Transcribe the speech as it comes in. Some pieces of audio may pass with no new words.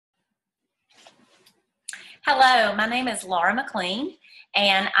Hello, my name is Laura McLean,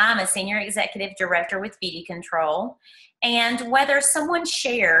 and I'm a Senior Executive Director with Beauty Control. And whether someone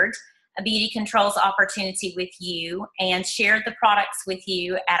shared a Beauty Control's opportunity with you and shared the products with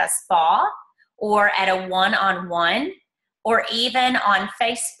you at a spa or at a one-on-one, or even on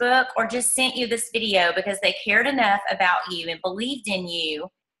Facebook, or just sent you this video because they cared enough about you and believed in you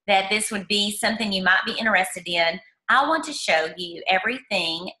that this would be something you might be interested in, I want to show you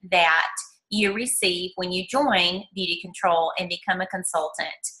everything that you receive when you join Beauty Control and become a consultant.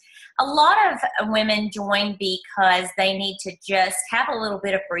 A lot of women join because they need to just have a little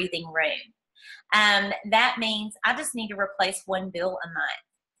bit of breathing room. That means I just need to replace one bill a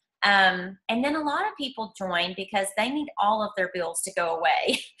month. And then a lot of people join because they need all of their bills to go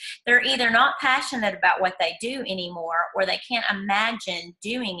away. They're either not passionate about what they do anymore, or they can't imagine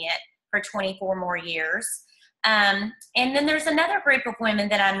doing it for 24 more years. And then there's another group of women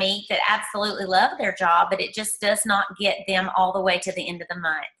that I meet that absolutely love their job, but it just does not get them all the way to the end of the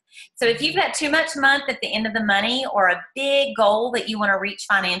month. So if you've got too much month at the end of the money, or a big goal that you want to reach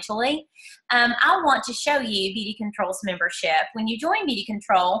financially, I want to show you Beauty Control's membership. When you join Beauty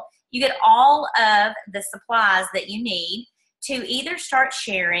Control, you get all of the supplies that you need to either start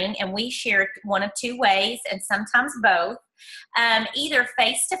sharing, and we share one of two ways, and sometimes both. Either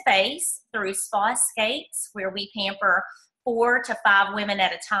face-to-face through spa escapes, where we pamper 4 to 5 women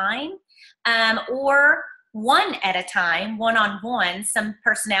at a time, or one at a time, one-on-one, some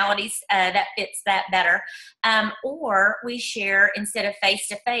personalities that fits that better, or we share, instead of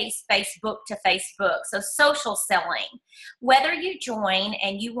face-to-face, Facebook to Facebook, so social selling. Whether you join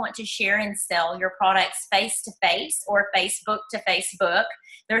and you want to share and sell your products face-to-face or Facebook to Facebook,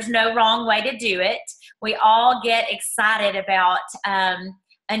 there's no wrong way to do it. We all get excited about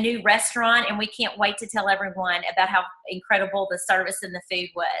a new restaurant, and we can't wait to tell everyone about how incredible the service and the food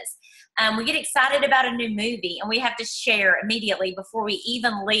was. We get excited about a new movie, and we have to share immediately before we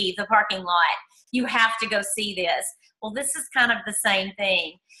even leave the parking lot. You have to go see this. Well, this is kind of the same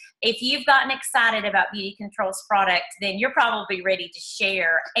thing. If you've gotten excited about Beauty Control's product, then you're probably ready to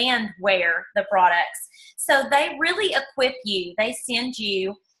share and wear the products. So they really equip you. They send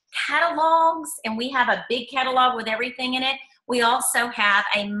you catalogs, and we have a big catalog with everything in it. We also have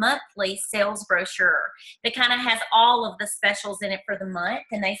a monthly sales brochure that kind of has all of the specials in it for the month,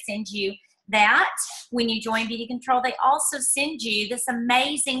 and they send you that when you join Beauty Control. They also send you this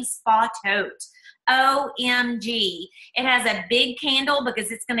amazing spa tote. OMG. It has a big candle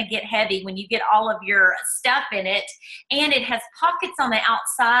because it's going to get heavy when you get all of your stuff in it, and it has pockets on the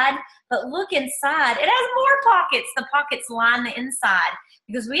outside, but look inside. It has more pockets. The pockets line the inside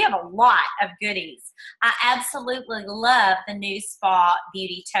because we have a lot of goodies. I absolutely love the new Spa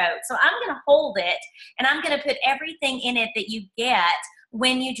Beauty Tote. So I'm going to hold it, and I'm going to put everything in it that you get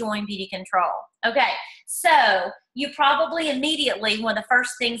when you join Beauty Control. Okay, so you probably immediately, one of the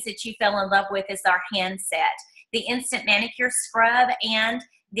first things that you fell in love with is our hand set, the instant manicure scrub and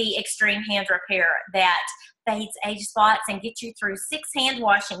the extreme hand repair that fades age spots and gets you through 6 hand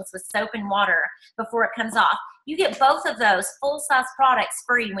washings with soap and water before it comes off. You get both of those full-size products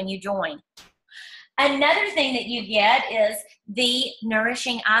free when you join. Another thing that you get is the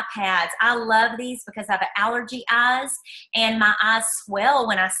nourishing eye pads. I love these because I have allergy eyes, and my eyes swell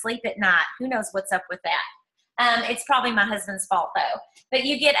when I sleep at night. Who knows what's up with that? It's probably my husband's fault, though. But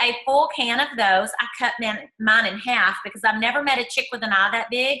you get a full can of those. I cut mine in half because I've never met a chick with an eye that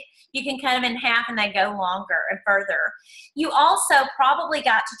big. You can cut them in half, and they go longer and further. You also probably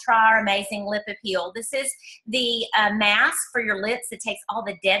got to try our amazing lip appeal. This is the mask for your lips that takes all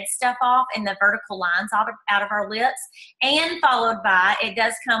the dead stuff off and the vertical lines out of our lips. And followed by, it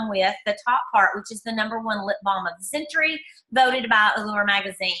does come with the top part, which is the #1 lip balm of the century, voted by Allure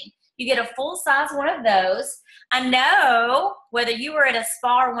magazine. You get a full-size one of those. I know whether you were at a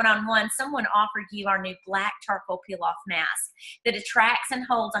spa or one-on-one, someone offered you our new black charcoal peel-off mask that attracts and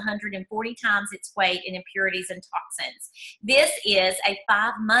holds 140 times its weight in impurities and toxins. This is a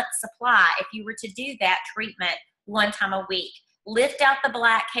 5-month supply if you were to do that treatment 1 time a week. Lift out the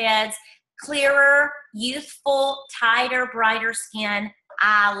blackheads, clearer, youthful, tighter, brighter skin.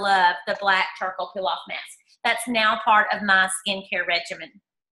 I love the black charcoal peel-off mask. That's now part of my skincare regimen.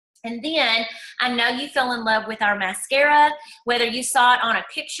 And then I know you fell in love with our mascara, whether you saw it on a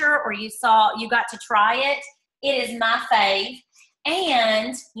picture or you got to try it. It is my fave.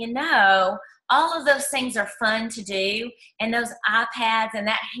 And you know, all of those things are fun to do, and those eye pads and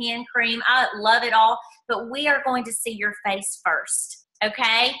that hand cream, I love it all, but we are going to see your face first.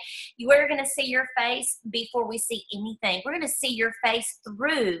 okay? We're going to see your face before we see anything. We're going to see your face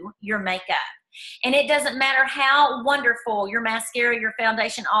through your makeup. And it doesn't matter how wonderful your mascara, your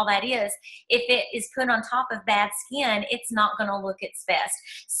foundation, all that is, if it is put on top of bad skin, it's not going to look its best.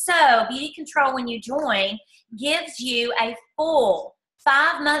 So Beauty Control, when you join, gives you a full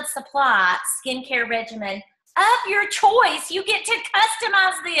 5-month supply skincare regimen of your choice. You get to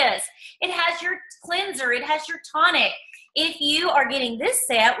customize this. It has your cleanser. It has your tonic. If you are getting this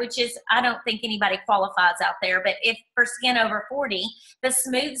set, which is, I don't think anybody qualifies out there, but if for skin over 40, the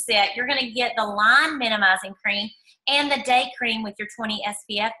smooth set, you're going to get the line minimizing cream and the day cream with your 20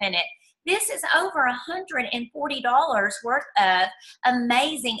 SPF in it. This is over $140 worth of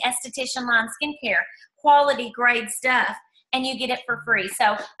amazing esthetician line skincare, quality grade stuff, and you get it for free.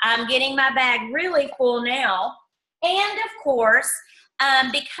 So I'm getting my bag really full now. And of course,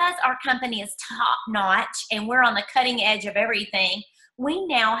 because our company is top notch and we're on the cutting edge of everything, we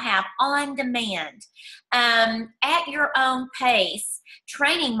now have on demand, at your own pace,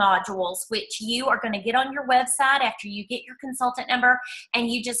 training modules, which you are going to get on your website after you get your consultant number, and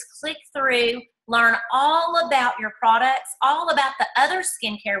you just click through, learn all about your products, all about the other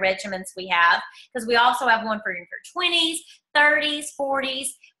skincare regimens we have, because we also have one for your 20s, 30s, 40s.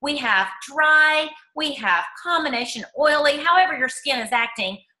 We have dry, we have combination oily, however your skin is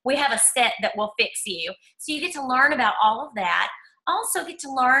acting, we have a set that will fix you. So you get to learn about all of that. Also get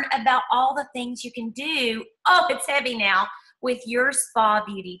to learn about all the things you can do, oh, it's heavy now, with your spa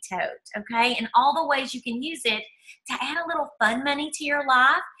beauty tote, okay? And all the ways you can use it to add a little fun money to your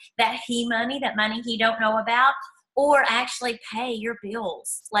life, that money he don't know about, or actually pay your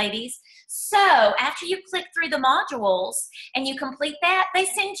bills, ladies. So after you click through the modules and you complete that, they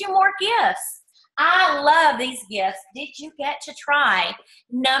send you more gifts. I love these gifts. Did you get to try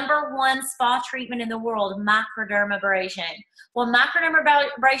 #1 spa treatment in the world, microdermabrasion? Well,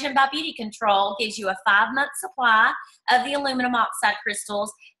 microdermabrasion by Beauty Control gives you a 5-month supply of the aluminum oxide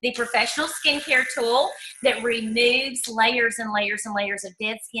crystals, the professional skincare tool that removes layers and layers and layers of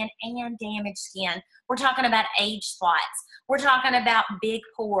dead skin and damaged skin. We're talking about age spots. We're talking about big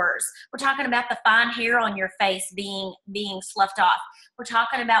pores. We're talking about the fine hair on your face being sloughed off. We're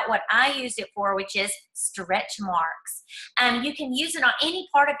talking about what I used it for, which is stretch marks. You can use it on any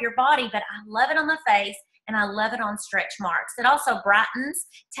part of your body, but I love it on the face and I love it on stretch marks. It also brightens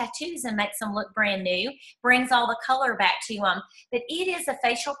tattoos and makes them look brand new, brings all the color back to them. But it is a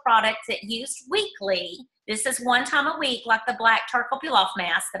facial product that used weekly. This is 1 time a week, like the black charcoal peel-off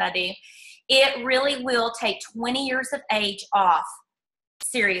mask that I do. It really will take 20 years of age off.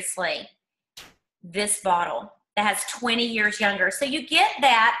 Seriously, this bottle that has 20 years younger. So you get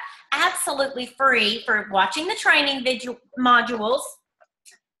that absolutely free for watching the training modules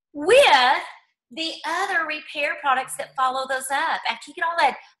with the other repair products that follow those up. After you get all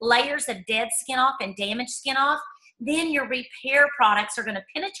that layers of dead skin off and damaged skin off, then your repair products are going to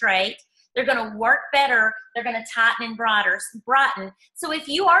penetrate. They're going to work better. They're going to tighten and brighten. So if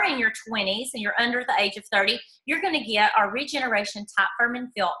you are in your 20s and you're under the age of 30, you're going to get our Regeneration Tight Firm and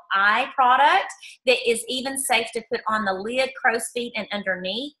Fill Eye product that is even safe to put on the lid, crow's feet, and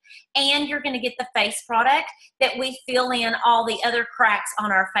underneath. And you're going to get the face product that we fill in all the other cracks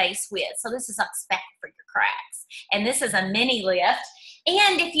on our face with. So this is a spec for your cracks. And this is a mini lift.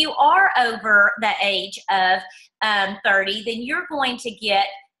 And if you are over the age of 30, then you're going to get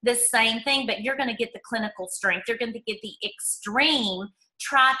the same thing, but you're going to get the clinical strength. You're going to get the extreme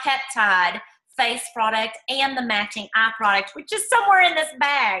tripeptide face product and the matching eye product, which is somewhere in this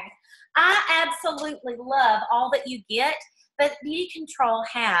bag. I absolutely love all that you get, but Beauty Control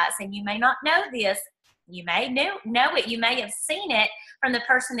has, and you may not know this, you may know it, you may have seen it from the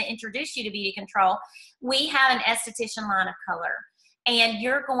person that introduced you to Beauty Control. We have an esthetician line of color. And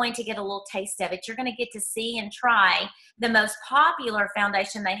you're going to get a little taste of it. You're going to get to see and try the most popular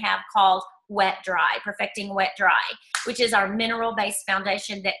foundation they have called Wet Dry, Perfecting Wet Dry, which is our mineral-based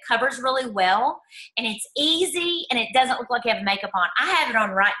foundation that covers really well, and it's easy, and it doesn't look like you have makeup on. I have it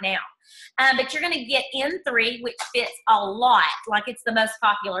on right now. But you're going to get N3, which fits a lot, like it's the most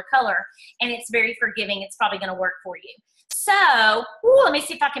popular color, and it's very forgiving. It's probably going to work for you. So, let me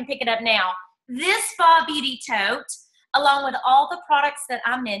see if I can pick it up now. This Spa Beauty Tote, along with all the products that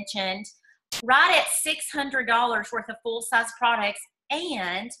I mentioned, right at $600 worth of full-size products,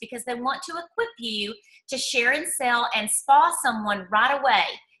 and because they want to equip you to share and sell and spa someone right away,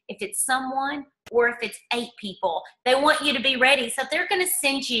 if it's someone or if it's 8 people. They want you to be ready. So they're going to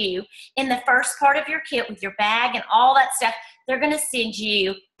send you, in the first part of your kit with your bag and all that stuff, they're going to send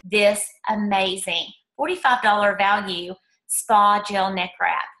you this amazing $45 value spa gel neck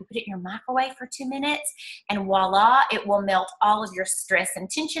wrap. You put it in your microwave for 2 minutes, and voila, it will melt all of your stress and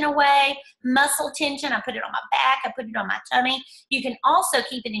tension away, muscle tension. I put it on my back, I put it on my tummy. You can also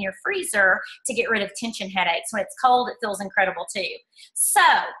keep it in your freezer to get rid of tension headaches. When it's cold, it feels incredible too. So,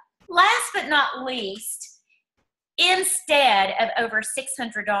 last but not least, instead of over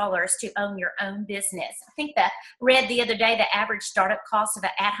 $600 to own your own business. I think that read the other day the average startup cost of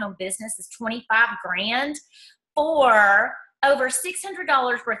an at-home business is $25 grand for over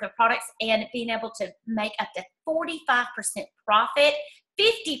 $600 worth of products and being able to make up to 45% profit,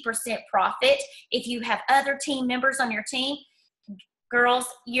 50% profit if you have other team members on your team. Girls,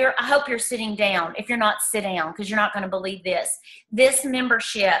 I hope you're sitting down. If you're not, sit down, because you're not going to believe this. This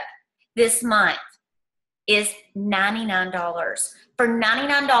membership this month is $99. For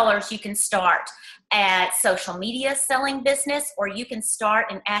 $99, you can start at social media selling business, or you can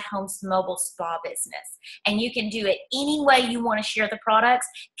start an at-home mobile spa business. And you can do it any way you want to share the products.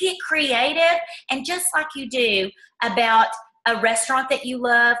 Get creative, and just like you do about a restaurant that you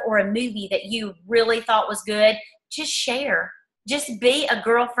love or a movie that you really thought was good, just share. Just be a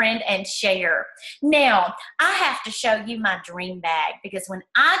girlfriend and share. Now, I have to show you my dream bag, because when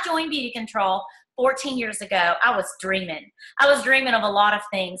I joined Beauty Control 14 years ago, I was dreaming. I was dreaming of a lot of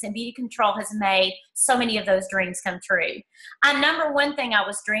things, and Beauty Control has made so many of those dreams come true. Number one thing I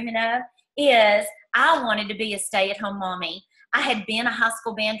was dreaming of is I wanted to be a stay-at-home mommy. I had been a high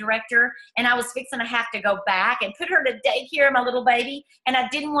school band director, and I was fixing to have to go back and put her to daycare, my little baby, and I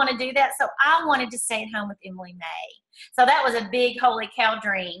didn't want to do that, so I wanted to stay at home with Emily May. So that was a big holy cow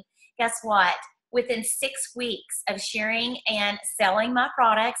dream. Guess what? Within 6 weeks of sharing and selling my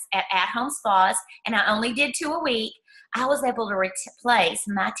products at at-home spas, and I only did 2 a week, I was able to replace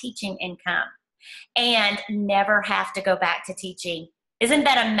my teaching income and never have to go back to teaching. Isn't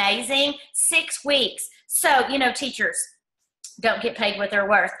that amazing? 6 weeks. So, you know, teachers don't get paid what they're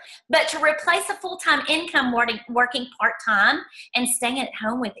worth. But to replace a full-time income working part-time and staying at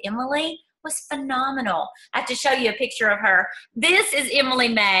home with Emily was phenomenal. I have to show you a picture of her. This is Emily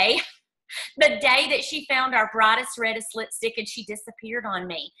May. The day that she found our brightest, reddest lipstick and she disappeared on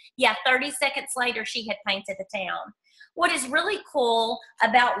me. Yeah, 30 seconds later, she had painted the town. What is really cool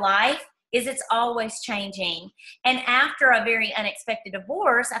about life is it's always changing. And after a very unexpected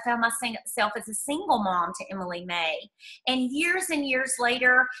divorce, I found myself as a single mom to Emily May. And years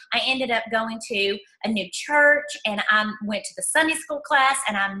later, I ended up going to a new church, and I went to the Sunday school class,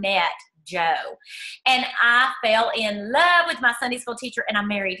 and I met Joe. And I fell in love with my Sunday school teacher, and I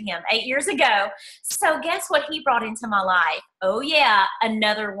married him 8 years ago. So guess what he brought into my life? Oh yeah,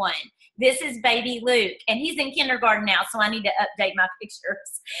 another one. This is baby Luke, and he's in kindergarten now, so I need to update my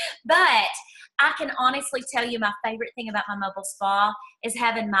pictures. But I can honestly tell you my favorite thing about my mobile spa is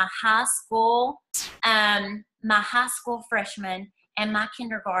having my high school freshman and my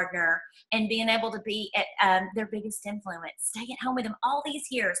kindergartner, and being able to be at their biggest influence. Staying at home with them all these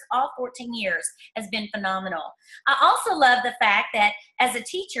years, all 14 years, has been phenomenal. I also love the fact that as a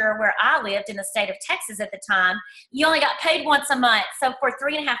teacher, where I lived in the state of Texas at the time, you only got paid once a month. So for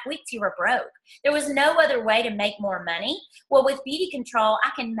 3.5 weeks, you were broke. There was no other way to make more money. Well, with Beauty Control,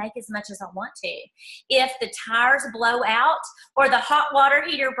 I can make as much as I want to. If the tires blow out or the hot water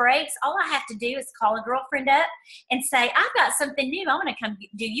heater breaks, all I have to do is call a girlfriend up and say, I've got something new. I want to come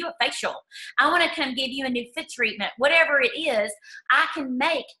do you a facial. I want to come give you a new foot treatment. Whatever it is, I can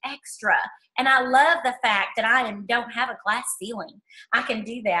make extra. And I love the fact that I don't have a glass ceiling. I can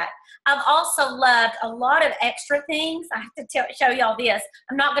do that. I've also loved a lot of extra things. I have to show y'all this.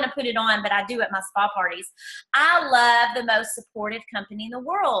 I'm not going to put it on, but I do at my spa parties. I love the most supportive company in the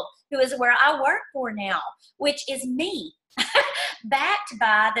world, who is where I work for now, which is me. Backed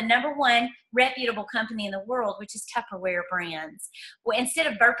by the #1 reputable company in the world, which is Tupperware Brands. Well, instead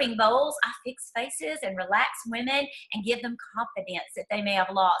of burping bowls, I fix faces and relax women and give them confidence that they may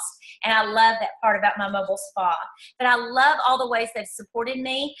have lost. And I love that part about my mobile spa. But I love all the ways they've supported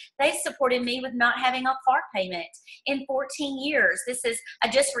me. They supported me with not having a car payment in 14 years. I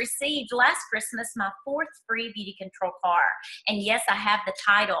just received last Christmas my 4th free Beauty Control car. And yes, I have the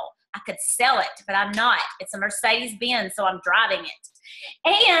title. I could sell it, but I'm not. It's a Mercedes-Benz, so I'm driving it.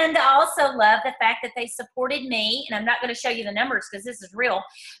 And I also love the fact that they supported me, and I'm not going to show you the numbers because this is real,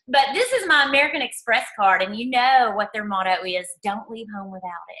 but this is my American Express card, and you know what their motto is: don't leave home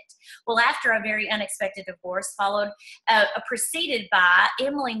without it. Well, after a very unexpected divorce preceded by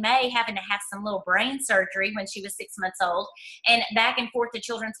Emily May having to have some little brain surgery when she was 6 months old, and back and forth to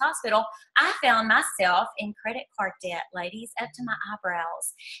Children's Hospital, I found myself in credit card debt, ladies, up to my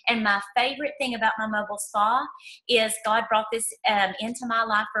eyebrows. And my favorite thing about my mobile spa is God brought this into my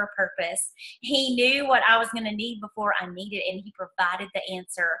life for a purpose. He knew what I was going to need before I needed it, and he provided the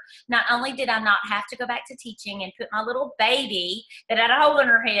answer. Not only did I not have to go back to teaching and put my little baby that had a hole in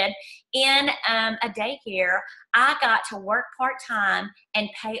her head in a daycare, I got to work part-time and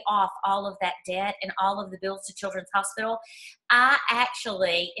pay off all of that debt and all of the bills to Children's Hospital. I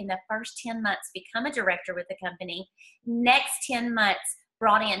actually, in the first 10 months, become a director with the company. Next 10 months,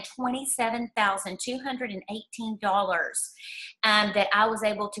 brought in $27,218 that I was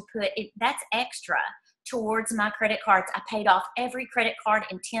able to put, that's extra, towards my credit cards. I paid off every credit card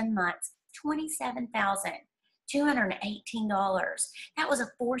in 10 months, $27,218. That was a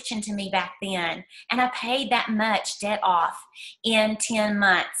fortune to me back then. And I paid that much debt off in 10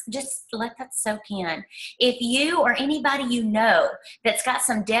 months. Just let that soak in. If you or anybody you know that's got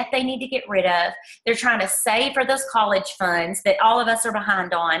some debt they need to get rid of, they're trying to save for those college funds that all of us are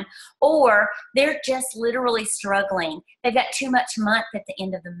behind on, or they're just literally struggling, they've got too much month at the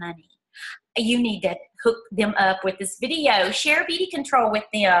end of the money, you need to hook them up with this video. Share beauty control with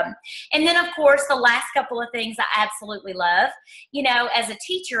them. And then, of course, the last couple of things I absolutely love. You know, as a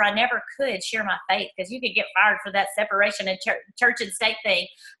teacher, I never could share my faith because you could get fired for that separation of church and state thing.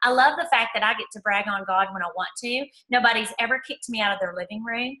 I love the fact that I get to brag on God when I want to. Nobody's ever kicked me out of their living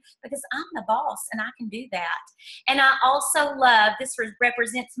room because I'm the boss and I can do that. And I also love, this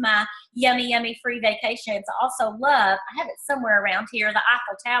represents my yummy, yummy free vacations. I also love, I have it somewhere around here, the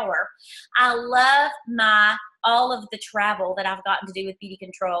Eiffel Tower. I love all of the travel that I've gotten to do with beauty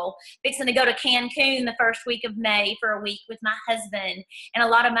control. Fixing to go to Cancun the first week of May for a week with my husband and a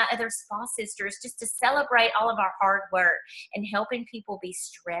lot of my other spa sisters, just to celebrate all of our hard work and helping people be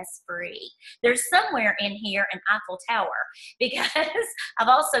stress-free. There's somewhere in here an Eiffel Tower, because I've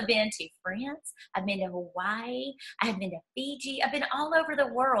also been to France, I've been to Hawaii, I've been to Fiji, I've been all over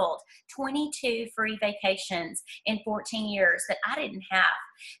the world. 22 free vacations in 14 years that I didn't have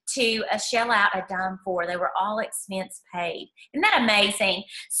to shell out a dime for. They were all expense paid. Isn't that amazing?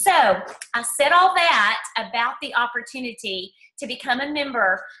 So I said all that about the opportunity to become a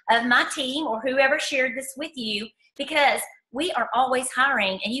member of my team or whoever shared this with you, because we are always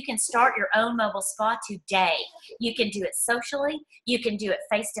hiring, and you can start your own mobile spa today. You can do it socially, you can do it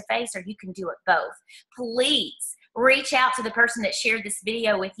face-to-face, or you can do it both. Please reach out to the person that shared this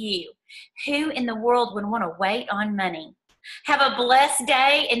video with you. Who in the world would want to wait on money? Have a blessed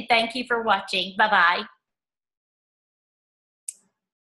day, and thank you for watching. Bye-bye.